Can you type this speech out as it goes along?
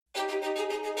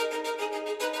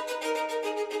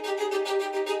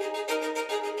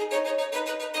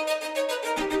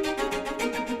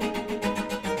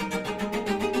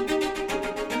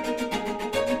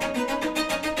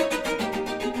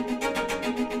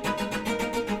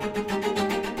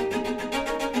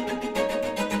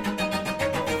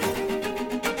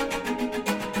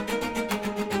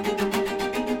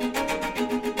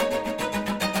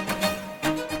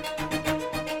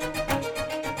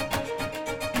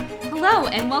Hello,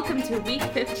 and welcome to week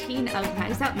 15 of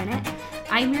Knives Out Minute.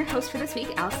 I'm your host for this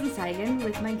week, Allison Seigan,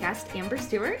 with my guest, Amber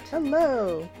Stewart.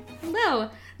 Hello. Hello.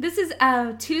 This is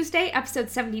Tuesday, episode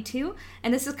 72,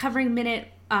 and this is covering minute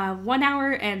 1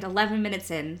 hour and 11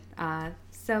 minutes in.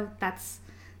 So that's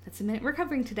the minute we're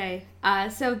covering today.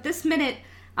 So this minute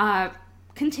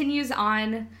continues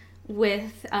on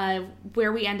with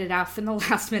where we ended off in the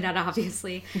last minute,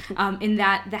 obviously, in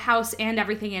that the house and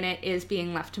everything in it is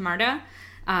being left to Marta.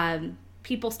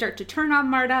 People start to turn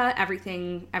on Marta.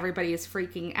 Everybody is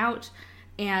freaking out,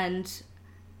 and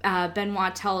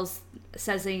Benoit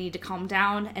says they need to calm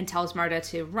down and tells Marta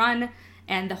to run.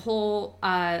 And the whole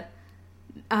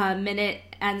minute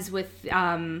ends with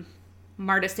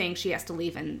Marta saying she has to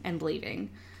leave and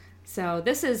leaving. So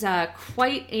this is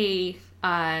quite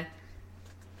an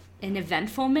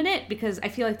eventful minute, because I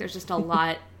feel like there's just a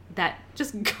lot that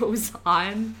just goes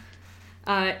on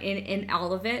in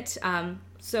all of it.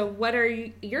 So what are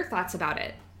your thoughts about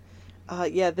it?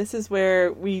 Yeah, this is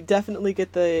where we definitely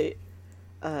get the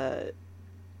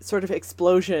sort of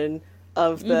explosion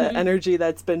of the energy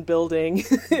that's been building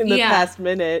in the past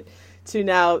minute to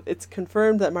now it's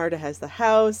confirmed that Marta has the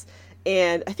house.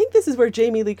 And I think this is where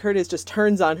Jamie Lee Curtis just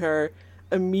turns on her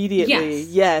immediately.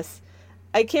 Yes.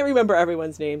 I can't remember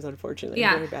everyone's names, unfortunately.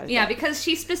 I'm very bad at that. Because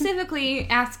she specifically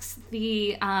asks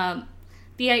the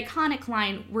iconic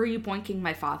line, "Were you boinking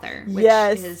my father?" Which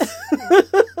is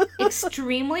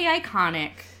extremely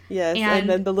iconic. Yes, and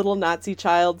then the little Nazi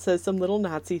child says some little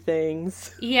Nazi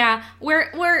things. Yeah,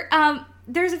 where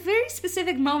there's a very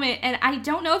specific moment, and I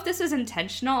don't know if this is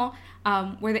intentional,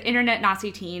 where the internet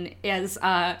Nazi teen is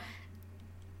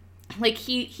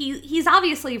he's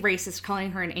obviously racist,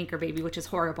 calling her an anchor baby, which is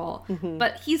horrible.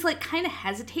 But he's like kind of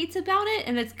hesitates about it,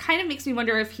 and it kind of makes me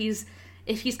wonder if he's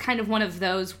kind of one of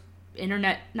those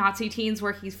internet Nazi teens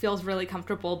where he feels really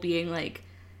comfortable being like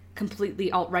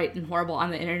completely alt-right and horrible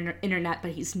on the internet,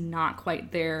 but he's not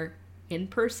quite there in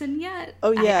person yet.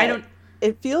 Oh yeah, I don't.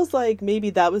 It feels like maybe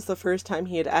that was the first time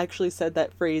he had actually said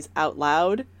that phrase out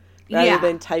loud rather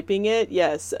than typing it.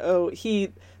 Yes. Oh,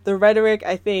 the rhetoric,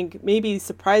 I think, maybe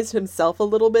surprised himself a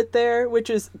little bit there, which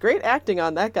is great acting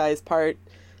on that guy's part,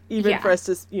 even for us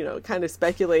to, kind of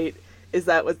speculate, is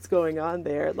that what's going on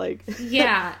there? Like, and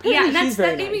that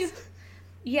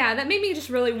made me just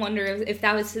really wonder if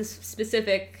that was his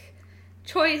specific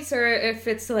choice, or if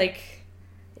it's like,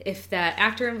 if that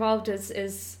actor involved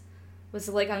was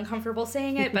like uncomfortable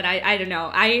saying it. But I don't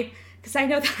know. Because I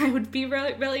know that I would be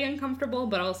really, really uncomfortable,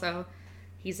 but also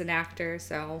he's an actor,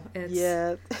 so it's...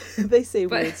 Yeah, they say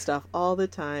weird stuff all the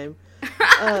time.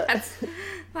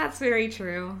 That's very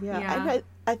true. Yeah.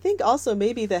 I think also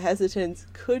maybe the hesitance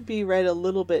could be read a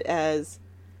little bit as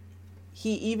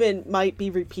he even might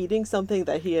be repeating something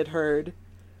that he had heard,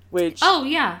 which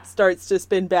starts to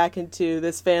spin back into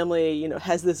this family,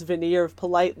 has this veneer of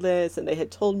politeness, and they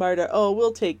had told Marta, oh,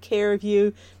 we'll take care of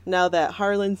you now that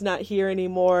Harlan's not here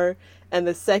anymore. And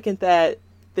the second that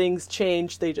things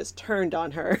changed, they just turned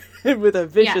on her with a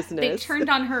viciousness. Yeah, they turned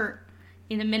on her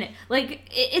in a minute. Like,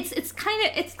 it's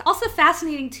also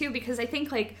fascinating, too, because I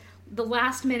think, like, the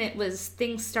last minute was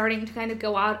things starting to kind of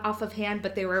go out off of hand,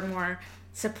 but they were more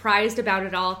surprised about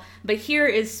it all. But here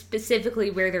is specifically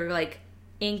where they're, like,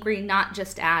 angry, not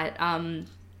just at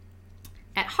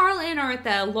Harlan or at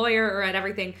the lawyer or at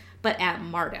everything, but at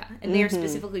Marta. And they're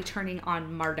specifically turning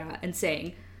on Marta and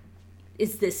saying,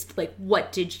 is this, like,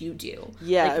 what did you do?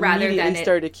 Yeah, like, rather immediately than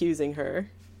start accusing her.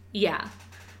 Yeah,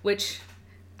 which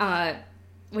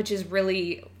is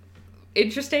really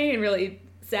interesting and really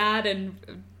sad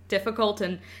and difficult,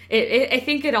 and I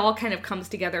think it all kind of comes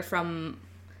together from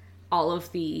all of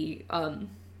the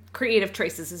creative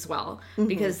choices as well,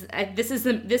 because this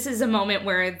is a moment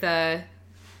where the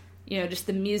just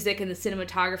the music and the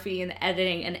cinematography and the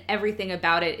editing and everything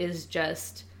about it is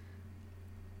just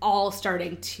all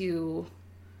starting to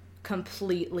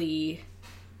completely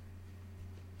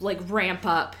like ramp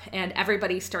up, and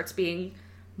everybody starts being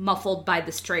muffled by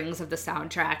the strings of the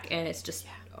soundtrack, and it's just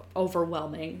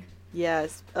overwhelming.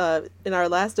 Yes. In our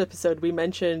last episode, we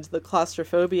mentioned the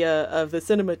claustrophobia of the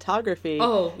cinematography.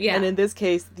 Oh, yeah. And in this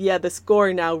case, the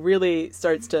score now really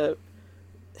starts to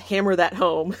hammer that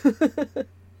home.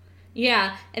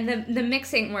 Yeah, and the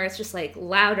mixing where it's just like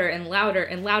louder and louder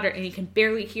and louder, and you can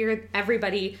barely hear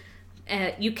everybody.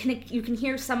 You can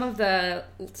hear some of the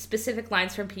specific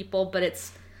lines from people, but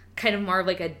it's kind of more of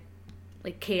like a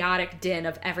chaotic din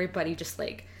of everybody just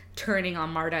like turning on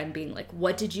Marta and being like,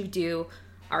 "What did you do?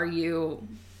 Are you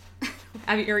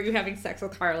are you having sex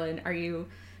with Harlan? Are you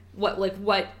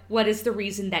what is the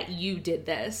reason that you did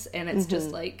this?" And it's just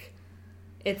like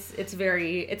it's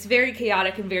very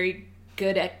chaotic and very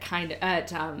good at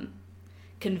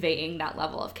conveying that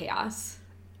level of chaos.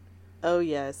 Oh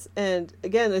yes. And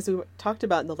again, as we talked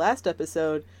about in the last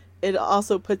episode, it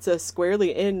also puts us squarely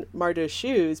in Marta's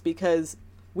shoes because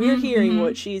we're hearing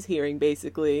what she's hearing,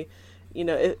 basically. You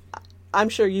know, I'm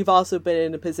sure you've also been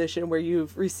in a position where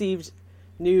you've received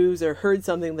news or heard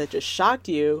something that just shocked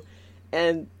you,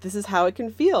 and this is how it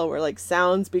can feel, where like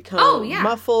sounds become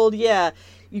muffled. Yeah,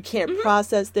 you can't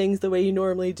process things the way you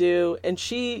normally do. And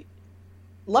she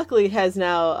luckily has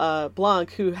now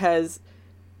Blanc, who has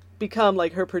become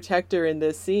like her protector in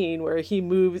this scene, where he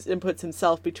moves and puts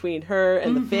himself between her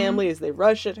and the family as they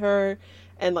rush at her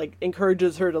and like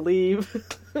encourages her to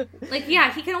leave. Like,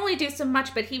 yeah, he can only do so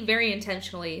much, but he very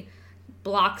intentionally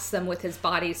blocks them with his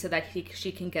body so that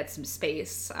she can get some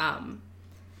space.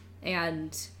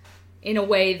 And in a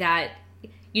way that,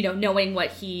 you know, knowing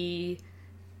what he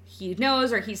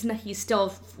knows, or he's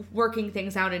still working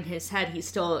things out in his head, he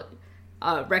still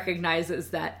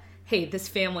recognizes that, hey, this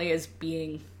family is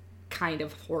being kind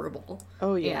of horrible.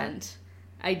 Oh, yeah. And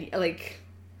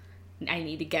I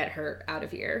need to get her out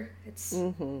of here. It's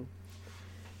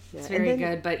it's very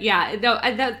good. But yeah, no,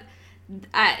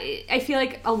 I feel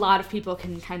like a lot of people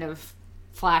can kind of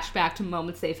flash back to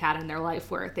moments they've had in their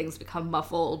life where things become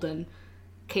muffled and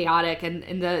chaotic, and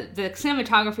the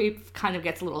cinematography kind of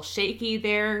gets a little shaky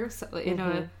there, so in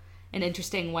an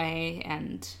interesting way.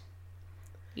 And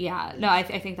yeah, no, I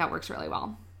think that works really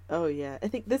well. Oh yeah, I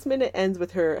think this minute ends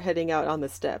with her heading out on the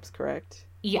steps, correct?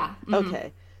 Yeah.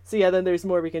 Okay. So yeah, then there's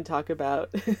more we can talk about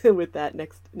with that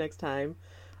next time.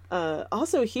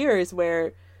 Also, here is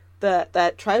where that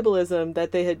tribalism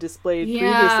that they had displayed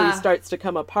previously starts to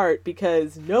come apart,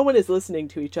 because no one is listening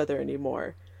to each other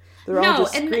anymore. They're all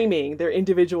just screaming their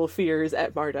individual fears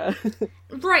at Marta.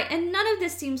 Right, and none of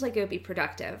this seems like it would be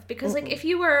productive, because like if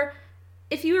you were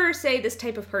say this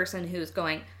type of person who's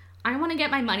going, I want to get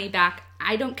my money back.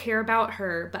 I don't care about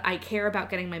her, but I care about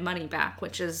getting my money back,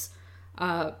 which is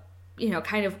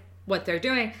kind of what they're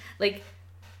doing. Like,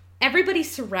 everybody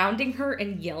surrounding her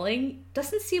and yelling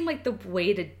doesn't seem like the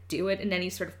way to do it in any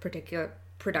sort of particular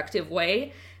productive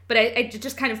way. But it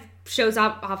just kind of shows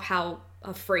up of how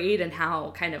afraid and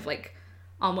how kind of like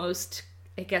almost,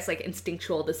 I guess, like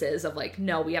instinctual this is, of like,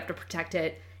 no, we have to protect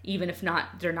it, even if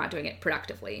they're not doing it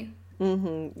productively.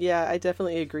 Yeah, I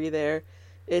definitely agree there.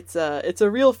 It's a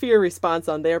real fear response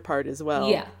on their part as well.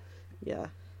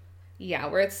 Yeah,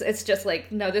 where it's just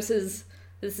like, no, this is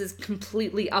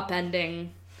completely upending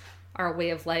our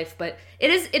way of life. But it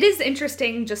is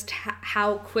interesting just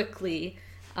how quickly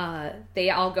they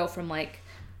all go from like,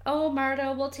 oh,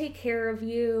 Marta, we'll take care of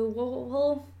you,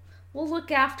 we'll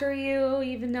look after you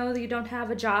even though you don't have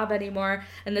a job anymore.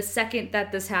 And the second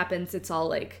that this happens, it's all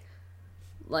like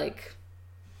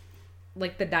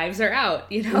the knives are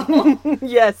out, you know?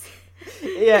 Yes.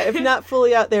 Yeah, if not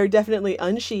fully out, they're definitely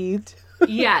unsheathed.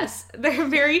 Yes, they're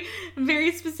very,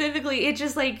 very specifically, it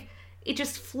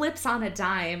just flips on a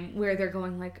dime where they're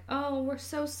going like, oh, we're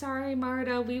so sorry,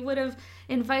 Marta, we would have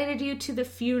invited you to the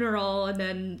funeral, and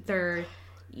then they're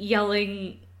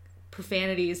yelling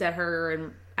profanities at her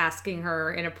and asking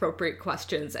her inappropriate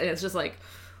questions, and it's just like,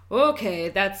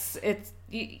 okay,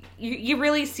 you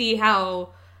really see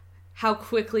how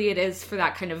quickly it is for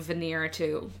that kind of veneer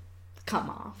to come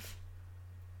off.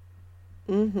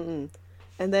 And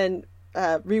then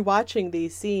rewatching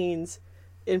these scenes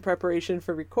in preparation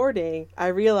for recording, I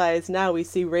realize now we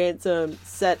see Ransom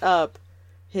set up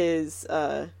his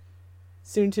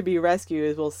soon-to-be rescue,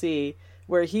 as we'll see,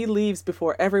 where he leaves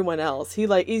before everyone else.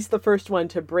 He's the first one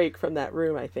to break from that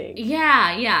room, I think.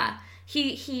 Yeah.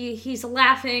 He's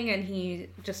laughing, and he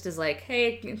just is like,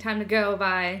 hey, time to go,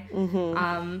 bye.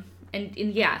 And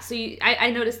yeah, so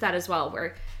I noticed that as well,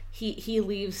 where he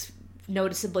leaves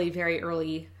noticeably very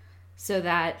early so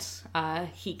that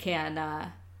he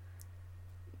can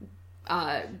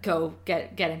go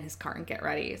get in his car and get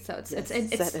ready. So it's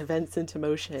set events into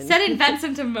motion. Set events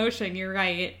into motion. You're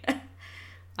right.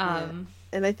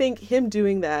 And I think him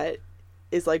doing that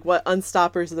is like what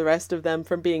unstoppers the rest of them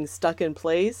from being stuck in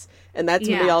place, and that's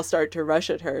when they all start to rush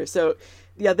at her. So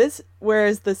Yeah,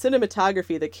 whereas the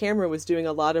cinematography, the camera was doing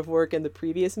a lot of work in the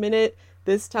previous minute.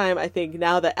 This time, I think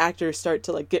now the actors start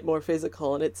to like get more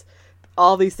physical, and it's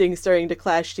all these things starting to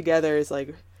clash together is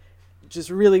like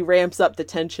just really ramps up the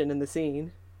tension in the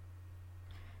scene.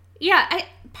 Yeah,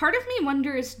 part of me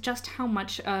wonders just how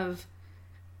much of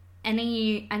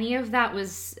any of that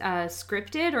was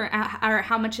scripted, or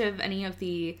how much of any of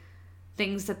the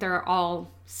things that they're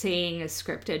all saying is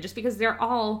scripted, just because they're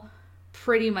all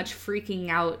pretty much freaking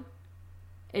out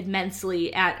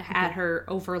immensely at her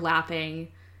overlapping,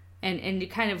 and you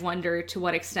kind of wonder to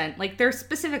what extent, like, there's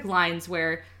specific lines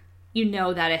where you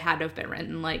know that it had to have been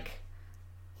written, like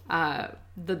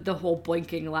the whole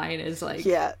blinking line is like,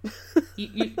 yeah.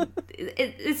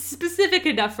 It's specific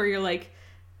enough where you're like,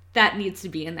 that needs to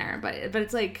be in there, but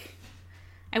it's like,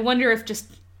 I wonder if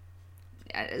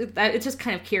it's just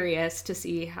kind of curious to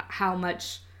see how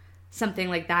much something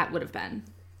like that would have been.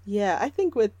 Yeah, I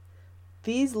think with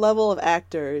these level of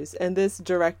actors and this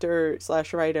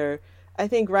director/writer, I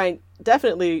think Rian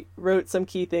definitely wrote some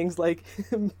key things, like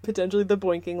potentially the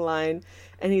boinking line.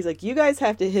 And he's like, you guys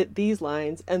have to hit these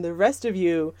lines, and the rest of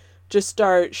you just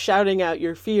start shouting out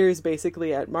your fears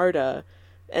basically at Marta.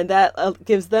 And that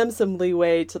gives them some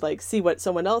leeway to like see what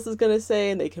someone else is going to say,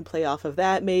 and they can play off of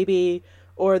that maybe.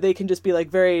 Or they can just be like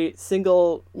very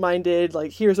single-minded,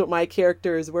 like, here's what my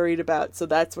character is worried about, so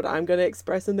that's what I'm going to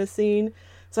express in this scene.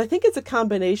 So I think it's a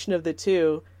combination of the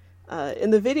two.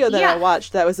 In the video that I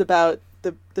watched, that was about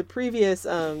the previous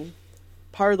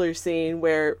parlor scene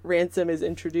where Ransom is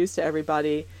introduced to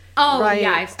everybody. Oh, Rian,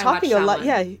 yeah, I watched that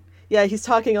one. Yeah, he's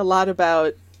talking a lot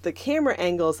about the camera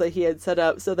angles that he had set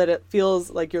up so that it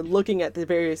feels like you're looking at the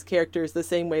various characters the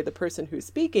same way the person who's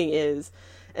speaking is.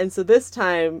 And so this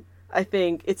time, I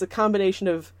think it's a combination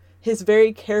of his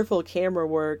very careful camera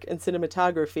work and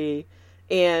cinematography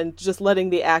and just letting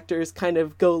the actors kind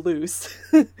of go loose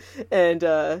and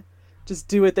just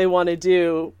do what they want to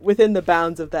do within the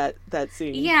bounds of that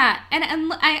scene. Yeah,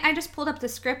 and I just pulled up the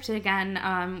script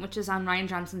again, which is on Rian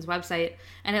Johnson's website,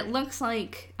 and it looks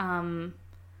like there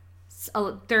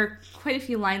are quite a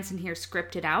few lines in here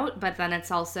scripted out, but then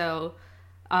it's also,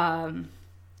 I'm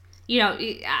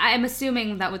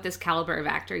assuming that with this caliber of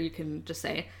actor, you can just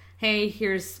say, hey,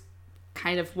 here's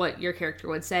kind of what your character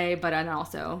would say, but then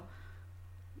also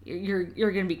you're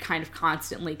going to be kind of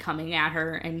constantly coming at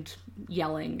her and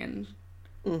yelling and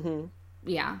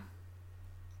yeah,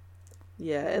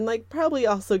 and like probably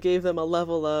also gave them a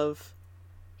level of,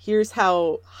 here's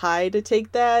how high to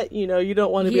take that. You know, you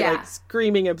don't want to be like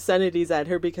screaming obscenities at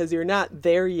her because you're not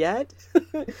there yet.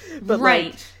 But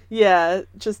right. Like,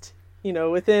 just,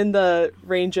 within the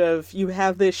range of, you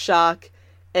have this shock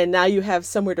and now you have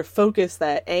somewhere to focus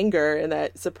that anger and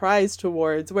that surprise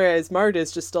towards, whereas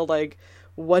Marta's just still like,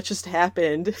 what just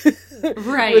happened?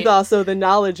 Right. With also the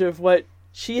knowledge of what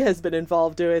she has been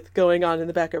involved with going on in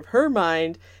the back of her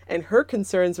mind and her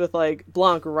concerns with like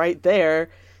Blanc right there.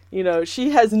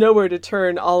 She has nowhere to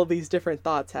turn all of these different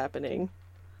thoughts happening.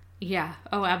 Yeah.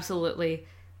 Oh, absolutely.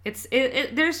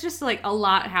 There's just like a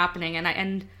lot happening,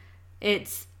 and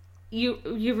it's you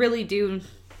really do,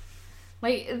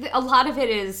 like, a lot of it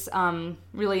is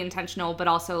really intentional, but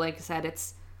also, like I said,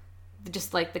 it's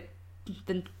just like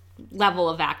the level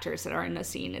of actors that are in the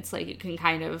scene. It's like you can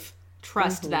kind of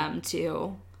trust them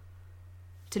to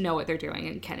know what they're doing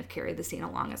and kind of carry the scene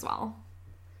along as well.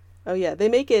 Oh yeah, they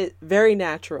make it very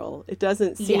natural. It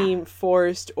doesn't seem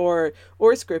forced or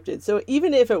scripted. So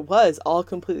even if it was all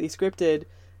completely scripted,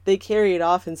 they carry it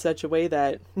off in such a way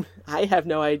that I have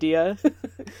no idea,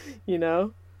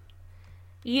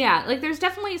 Yeah, like there's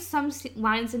definitely some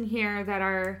lines in here that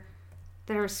are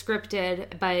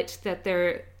scripted, but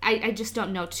that I just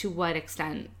don't know to what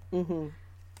extent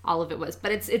all of it was.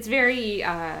 But it's very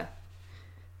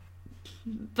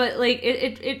but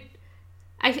like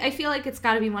I feel like it's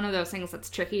got to be one of those things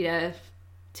that's tricky to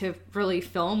really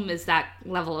film, is that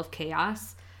level of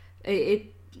chaos.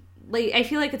 Like, I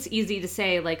feel like it's easy to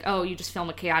say, like, oh, you just film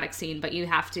a chaotic scene, but you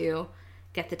have to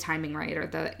get the timing right or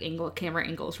the camera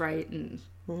angles right and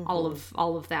all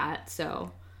of that.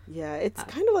 So yeah, it's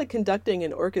kind of like conducting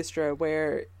an orchestra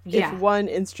where if one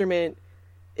instrument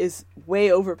is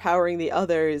way overpowering the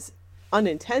others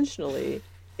unintentionally,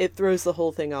 it throws the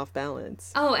whole thing off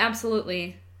balance. Oh,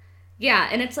 absolutely. Yeah,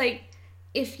 and it's like,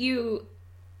 if you,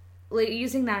 like,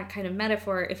 using that kind of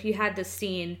metaphor, if you had this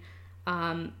scene,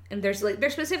 and there's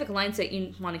specific lines that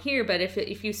you want to hear, but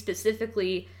if you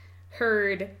specifically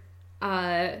heard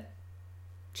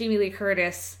Jamie Lee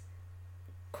Curtis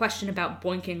question about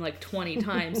boinking like 20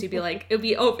 times, you'd be like,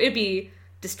 it'd be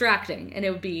distracting, and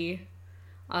it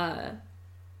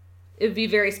it would be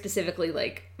very specifically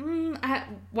like,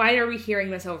 why are we hearing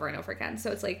this over and over again?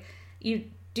 So it's like, you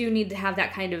do need to have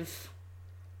that kind of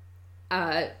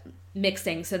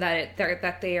mixing so that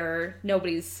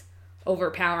nobody's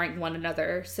overpowering one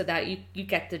another, so that you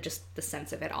get the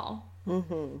sense of it all.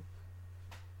 Mm-hmm.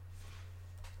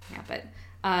 Yeah,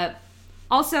 but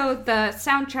also the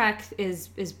soundtrack is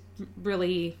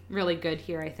really, really good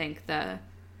here. I think the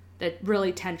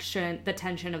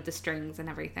tension of the strings and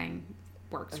everything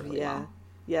works really well.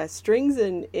 Yeah, strings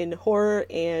in horror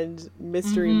and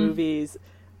mystery movies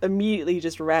immediately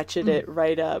just ratchet it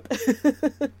right up.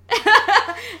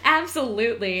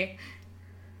 Absolutely.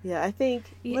 Yeah, I think,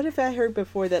 what if I heard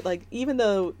before that, like, even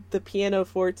though the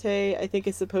pianoforte, I think,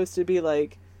 is supposed to be,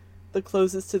 like, the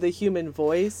closest to the human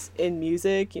voice in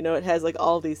music, you know, it has, like,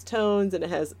 all these tones, and it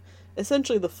has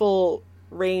essentially the full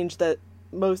range that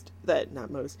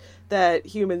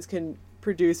humans can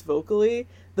produce vocally.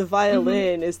 The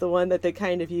violin is the one that they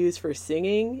kind of use for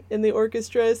singing in the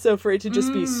orchestra, so for it to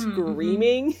just be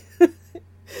screaming,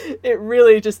 it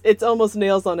really it's almost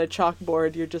nails on a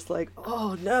chalkboard. You're just like,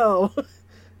 oh no.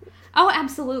 Oh,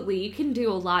 absolutely. You can do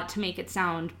a lot to make it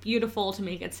sound beautiful, to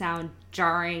make it sound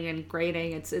jarring and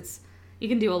grating. It's you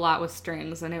can do a lot with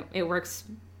strings, and it works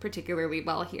particularly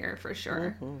well here for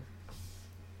sure. Mm-hmm.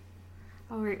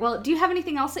 All right. Well, do you have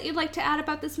anything else that you'd like to add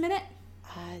about this minute?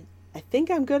 I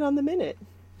think I'm good on the minute.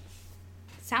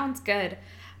 Sounds good.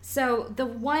 So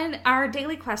our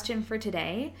daily question for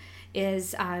today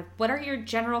is, what are your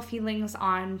general feelings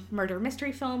on murder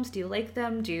mystery films? Do you like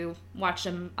them? Do you watch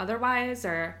them otherwise?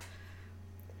 Or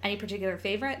any particular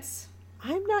favorites?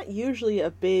 I'm not usually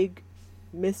a big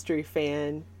mystery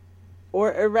fan,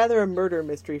 or rather a murder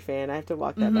mystery fan. I have to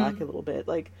walk that back a little bit.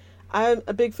 Like, I'm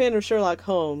a big fan of Sherlock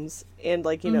Holmes, and,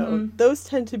 like, you know, those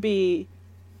tend to be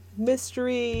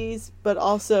mysteries, but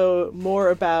also more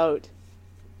about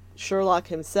Sherlock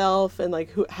himself and, like,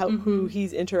 who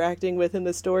he's interacting with in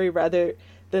the story, rather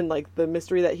than, like, the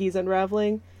mystery that he's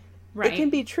unraveling. Right. It can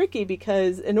be tricky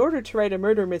because in order to write a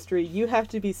murder mystery, you have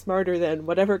to be smarter than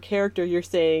whatever character you're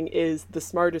saying is the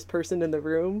smartest person in the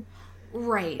room.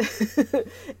 Right.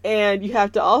 And you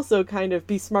have to also kind of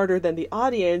be smarter than the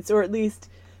audience, or at least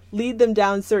lead them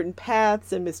down certain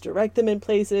paths and misdirect them in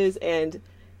places, and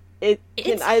it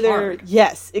can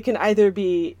either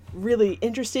be really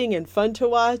interesting and fun to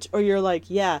watch, or you're like,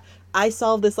 yeah, I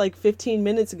solved this like 15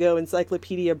 minutes ago,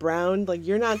 Encyclopedia Brown. Like,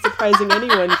 you're not surprising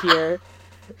anyone here.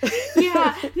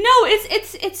 Yeah. No,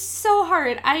 it's so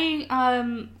hard.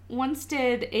 I once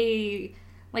did a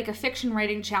fiction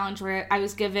writing challenge where I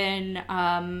was given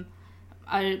a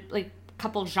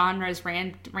couple genres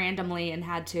randomly and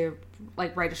had to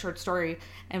like write a short story,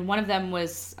 and one of them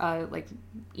was like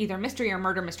either mystery or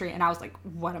murder mystery, and I was like,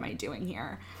 what am I doing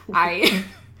here? I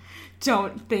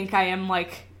don't think I am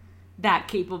like that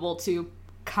capable to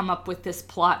come up with this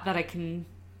plot that I can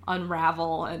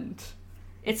unravel, and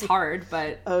it's hard,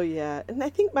 but oh yeah. And I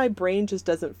think my brain just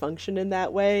doesn't function in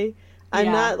that way. I'm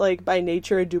not, like, by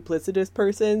nature a duplicitous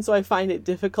person, so I find it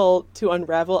difficult to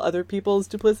unravel other people's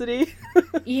duplicity.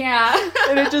 Yeah.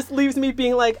 And it just leaves me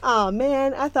being like, aw,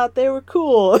 man, I thought they were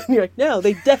cool. And you're like, no,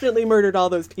 they definitely murdered all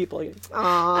those people. Like,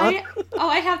 aw.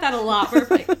 I have that a lot, where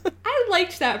like, I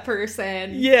liked that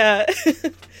person. Yeah.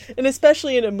 And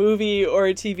especially in a movie or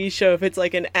a TV show, if it's,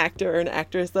 like, an actor or an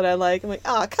actress that I like, I'm like,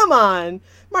 aw, come on,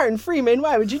 Martin Freeman,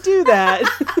 why would you do that?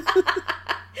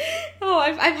 Oh,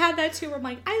 I've had that too, where I'm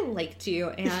like, I liked you,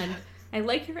 and I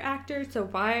like your actor, so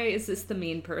why is this the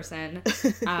mean person?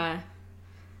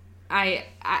 I've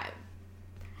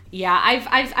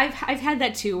had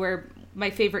that too, where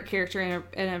my favorite character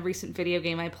in a recent video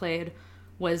game I played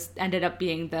ended up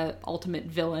being the ultimate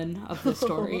villain of the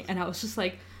story, and I was just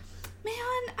like, man,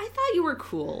 I thought you were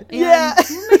cool. And yeah.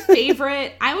 You're my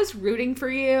favorite. I was rooting for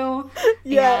you.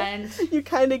 Yeah. And you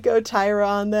kind of go Tyra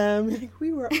on them. Like,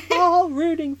 we were all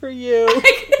rooting for you.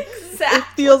 Exactly. It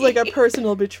feels like a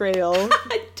personal betrayal.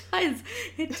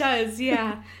 It does.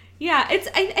 Yeah. Yeah. I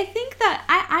think that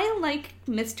I like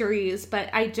mysteries, but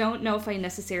I don't know if I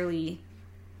necessarily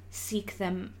seek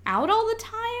them out all the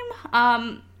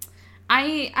time.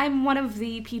 I'm one of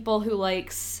the people who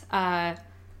likes,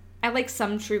 I like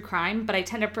some true crime, but I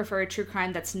tend to prefer a true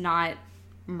crime that's not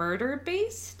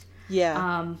murder-based.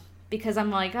 Yeah. Because I'm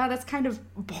like, oh, that's kind of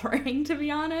boring, to be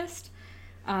honest.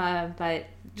 But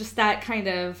just that kind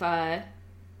of, I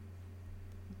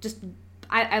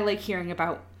like hearing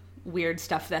about weird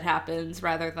stuff that happens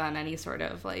rather than any sort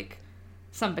of, like,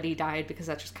 somebody died, because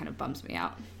that just kind of bums me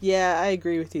out. Yeah, I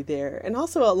agree with you there. And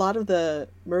also a lot of the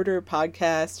murder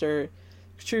podcasts or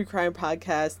true crime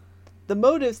podcasts, the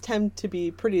motives tend to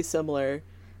be pretty similar.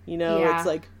 You know, it's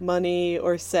like money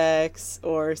or sex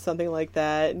or something like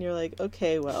that. And you're like,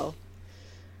 okay, well,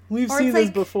 we've seen this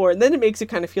before. And then it makes you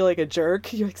kind of feel like a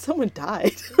jerk. You're like, someone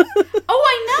died. Oh,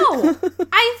 I know.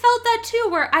 I felt that too,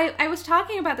 where I was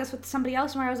talking about this with somebody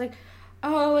else where I was like,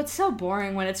 oh, it's so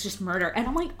boring when it's just murder. And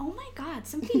I'm like, oh my God,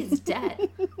 somebody is dead.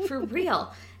 For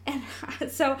real. And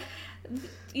so,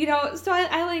 you know, so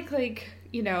I like,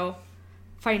 you know,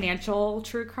 financial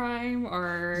true crime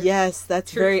or... Yes,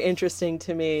 that's very interesting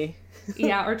to me.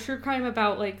 Yeah, or true crime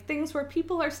about, like, things where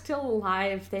people are still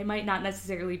alive. They might not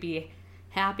necessarily be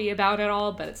happy about it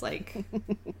all, but it's like...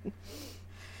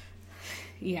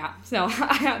 Yeah, so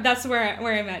that's where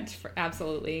I'm at,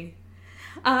 absolutely.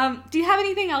 Do you have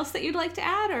anything else that you'd like to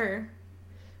add, or...?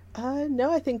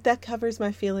 No, I think that covers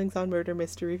my feelings on murder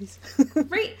mysteries.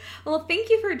 Great. Well,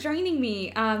 thank you for joining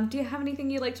me. Do you have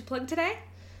anything you'd like to plug today?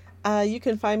 You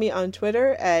can find me on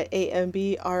Twitter at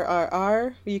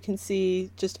AMBRRR. You can see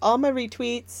just all my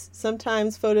retweets,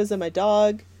 sometimes photos of my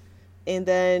dog, and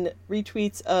then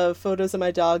retweets of photos of my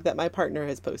dog that my partner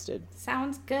has posted.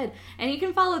 Sounds good. And you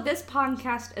can follow this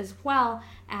podcast as well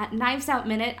at Knives Out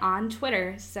Minute on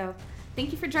Twitter. So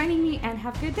thank you for joining me and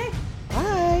have a good day.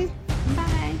 Bye.